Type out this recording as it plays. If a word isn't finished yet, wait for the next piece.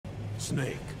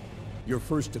Snake, your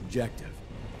first objective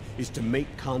is to make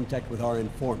contact with our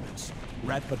informants,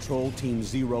 Rat Patrol Team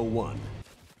 01.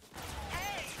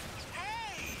 Hey!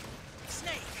 Hey!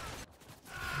 Snake!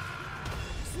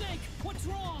 Snake, what's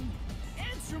wrong?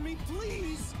 Answer me,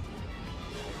 please!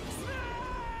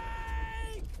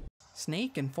 Snake!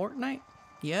 Snake in Fortnite?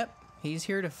 Yep, he's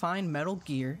here to find Metal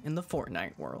Gear in the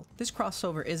Fortnite world. This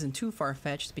crossover isn't too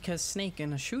far-fetched because Snake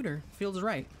in a shooter feels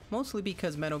right, mostly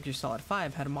because Metal Gear Solid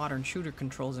 5 had modern shooter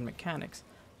controls and mechanics.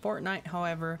 Fortnite,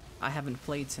 however, I haven't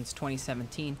played since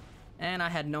 2017, and I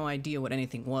had no idea what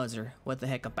anything was or what the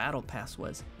heck a battle pass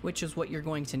was, which is what you're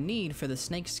going to need for the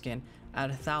Snake skin at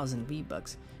 1,000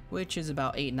 V-Bucks, which is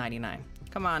about $8.99.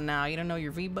 Come on now, you don't know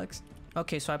your V-Bucks?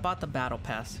 Okay, so I bought the battle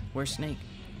pass. Where's Snake?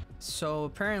 So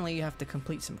apparently you have to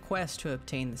complete some quests to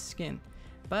obtain the skin,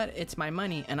 but it's my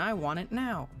money and I want it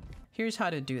now. Here's how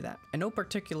to do that. In no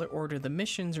particular order, the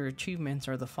missions or achievements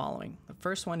are the following. The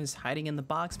first one is hiding in the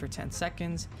box for 10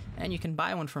 seconds, and you can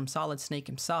buy one from Solid Snake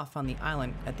himself on the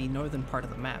island at the northern part of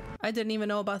the map. I didn't even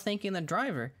know about thanking the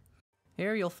driver.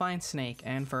 Here you'll find Snake,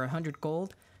 and for 100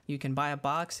 gold, you can buy a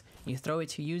box, you throw it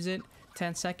to use it,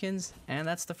 10 seconds, and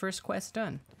that's the first quest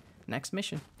done. Next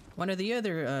mission. One of the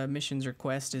other missions or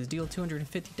quests is deal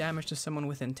 250 damage to someone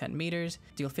within 10 meters,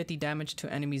 deal 50 damage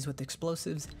to enemies with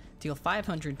explosives, deal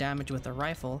 500 damage with a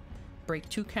rifle, break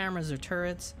 2 cameras or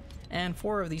turrets, and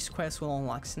 4 of these quests will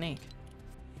unlock Snake.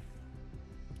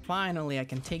 Finally, I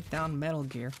can take down Metal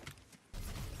Gear.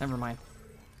 Never mind.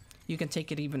 You can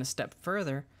take it even a step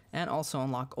further and also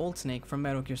unlock Old Snake from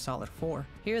Metal Gear Solid 4.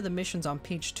 Here the missions on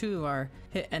page 2 are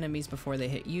hit enemies before they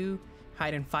hit you,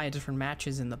 hide in 5 different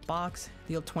matches in the box,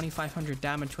 deal 2500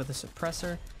 damage with a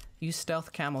suppressor, use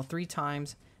stealth camo 3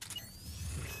 times,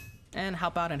 and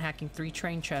help out in hacking 3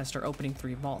 train chests or opening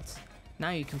 3 vaults.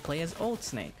 Now you can play as Old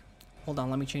Snake. Hold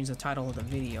on, let me change the title of the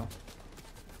video.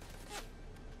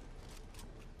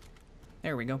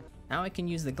 There we go. Now I can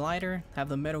use the glider, have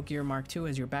the Metal Gear Mark II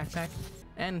as your backpack,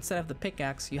 and instead of the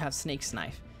pickaxe, you have Snake's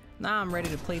knife. Now I'm ready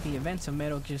to play the events of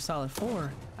Metal Gear Solid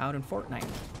 4 out in Fortnite.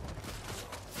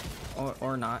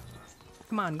 Or not.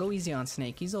 Come on, go easy on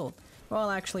Snake, he's old. Well,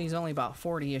 actually, he's only about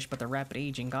 40-ish, but the rapid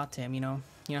aging got to him, you know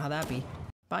how that be.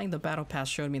 Buying the battle pass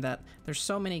showed me that there's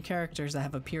so many characters that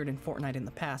have appeared in Fortnite in the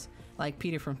past, like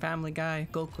Peter from Family Guy,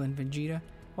 Goku and Vegeta.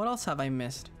 What else have I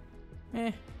missed?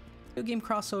 Video game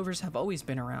crossovers have always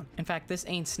been around. In fact, this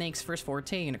ain't Snake's first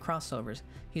forte into crossovers.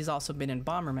 He's also been in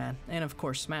Bomberman, and of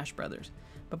course Smash Brothers.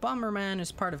 But Bomberman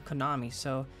is part of Konami,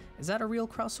 so is that a real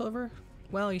crossover?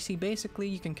 Well, you see, basically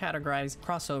you can categorize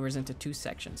crossovers into 2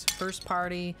 sections. First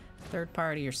party, third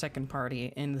party, or second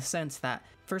party, in the sense that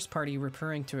first party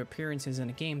referring to appearances in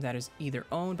a game that is either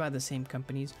owned by the same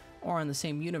companies or in the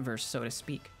same universe, so to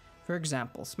speak. For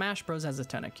example, Smash Bros has a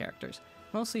ton of characters,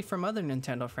 mostly from other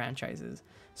Nintendo franchises,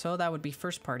 so that would be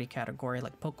first party category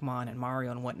like Pokemon and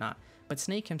Mario and whatnot. But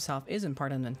Snake himself isn't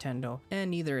part of Nintendo,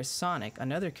 and neither is Sonic,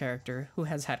 another character who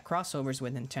has had crossovers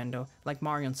with Nintendo, like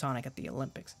Mario and Sonic at the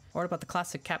Olympics. Or what about the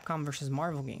classic Capcom vs.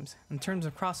 Marvel games? In terms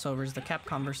of crossovers, the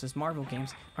Capcom vs. Marvel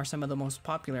games are some of the most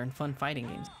popular and fun fighting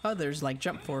games. Others, like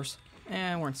Jump Force,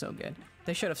 weren't so good.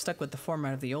 They should have stuck with the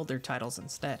format of the older titles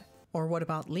instead. Or what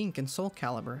about Link and Soul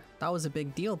Calibur? That was a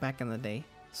big deal back in the day.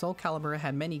 Soul Calibur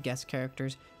had many guest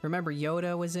characters. Remember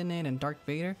Yoda was in it and Darth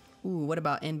Vader? Ooh, what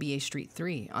about NBA Street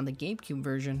 3? On the GameCube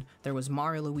version, there was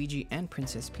Mario, Luigi, and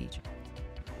Princess Peach.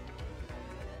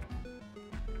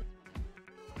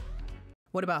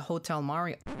 What about Hotel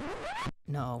Mario?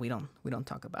 No, we don't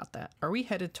talk about that. Are we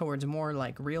headed towards more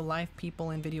like real life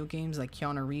people in video games like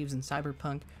Keanu Reeves in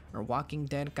Cyberpunk or Walking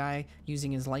Dead guy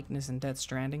using his likeness in Death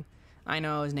Stranding? I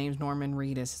know his name's Norman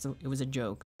Reedus, it was a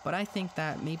joke. But I think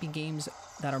that maybe games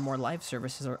that are more live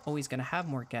services are always going to have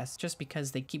more guests just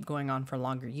because they keep going on for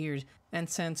longer years, and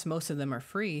since most of them are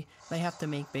free, they have to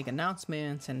make big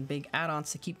announcements and big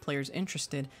add-ons to keep players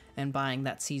interested in buying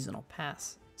that seasonal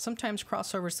pass. Sometimes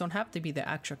crossovers don't have to be the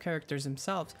actual characters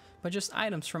themselves, but just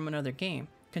items from another game.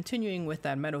 Continuing with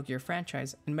that Metal Gear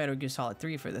franchise, in Metal Gear Solid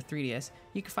 3 for the 3DS,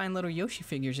 you can find little Yoshi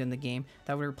figures in the game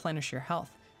that would replenish your health.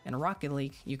 In Rocket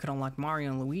League, you could unlock Mario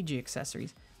and Luigi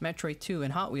accessories, Metroid 2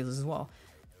 and Hot Wheels as well.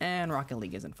 And Rocket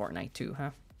League is in Fortnite too,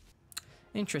 huh?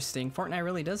 Interesting, Fortnite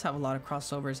really does have a lot of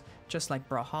crossovers, just like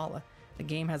Brawlhalla. The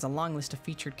game has a long list of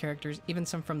featured characters, even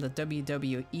some from the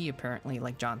WWE apparently,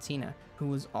 like John Cena, who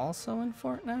was also in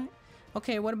Fortnite?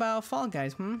 Okay, what about Fall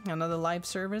Guys, Another live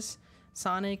service?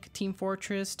 Sonic, Team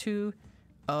Fortress 2?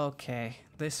 Okay,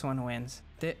 this one wins.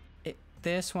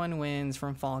 This one wins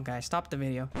from Fall Guys. Stop the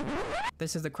video.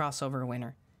 This is the crossover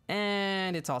winner.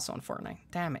 And it's also on Fortnite.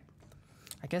 Damn it.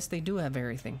 I guess they do have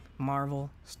everything.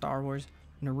 Marvel, Star Wars,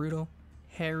 Naruto,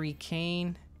 Harry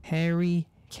Kane. Harry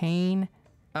Kane.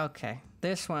 Okay,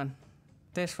 this one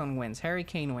wins. Harry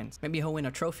Kane wins. Maybe he'll win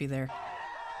a trophy there.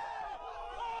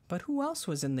 But who else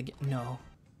was in the game? No,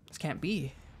 this can't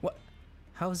be. What?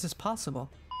 How is this possible?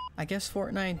 I guess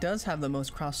Fortnite does have the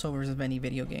most crossovers of any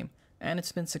video game, and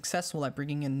it's been successful at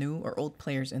bringing in new or old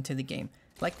players into the game,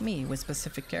 like me with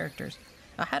specific characters.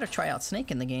 I had to try out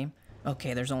Snake in the game.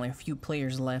 Okay, there's only a few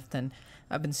players left, and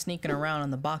I've been sneaking around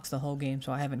in the box the whole game,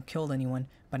 so I haven't killed anyone,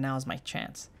 but now's my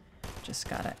chance. Just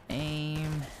gotta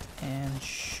aim and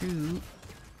shoot.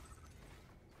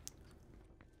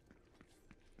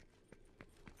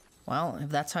 Well, if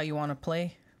that's how you want to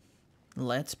play,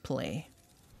 let's play.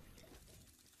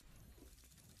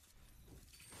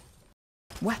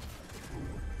 What?